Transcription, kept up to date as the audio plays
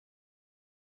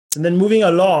And then moving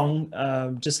along,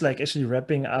 just like actually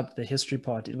wrapping up the history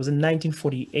part, it was in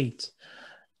 1948.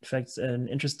 In fact, an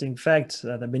interesting fact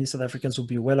that many South Africans will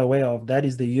be well aware of, that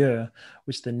is the year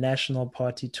which the National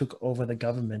Party took over the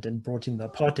government and brought in the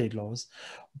apartheid laws.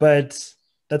 But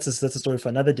that's a story for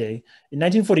another day. In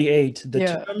 1948, the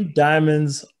Yeah. term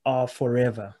diamonds are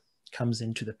forever comes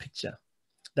into the picture.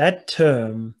 That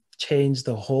term changed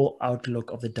the whole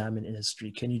outlook of the diamond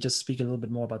industry. Can you just speak a little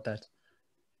bit more about that?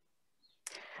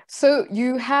 So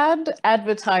you had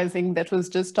advertising that was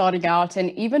just starting out,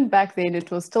 and even back then it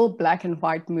was still black and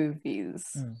white movies.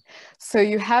 Mm, So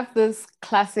you have this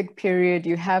classic period,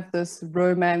 you have this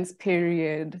romance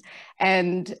period,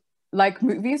 and like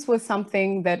movies was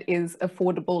something that is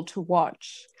affordable to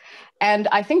watch. And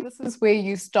I think this is where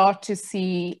you start to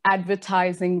see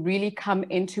advertising really come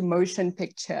into motion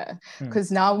picture, mm,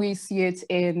 because now we see it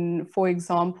in, for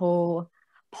example,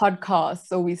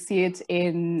 podcasts, or we see it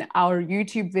in our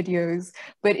YouTube videos,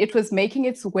 but it was making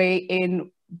its way in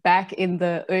back in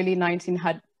the early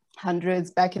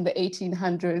 1900s, back in the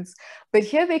 1800s. But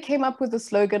here they came up with the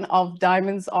slogan of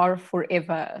diamonds are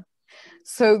forever.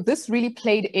 So this really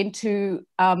played into,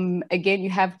 again, you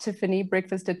have Tiffany,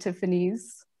 Breakfast at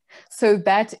Tiffany's. So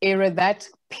that era, that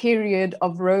period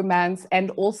of romance,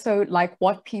 and also like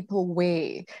what people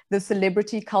wear, the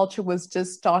celebrity culture was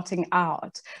just starting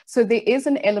out. So there is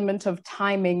an element of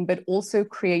timing, but also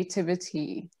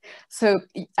creativity. So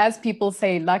as people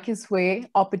say, luck is where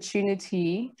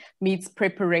opportunity meets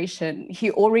preparation. He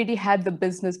already had the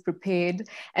business prepared,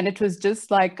 and it was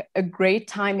just like a great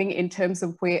timing in terms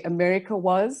of where America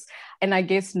was, and I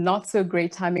guess not so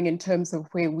great timing in terms of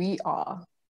where we are.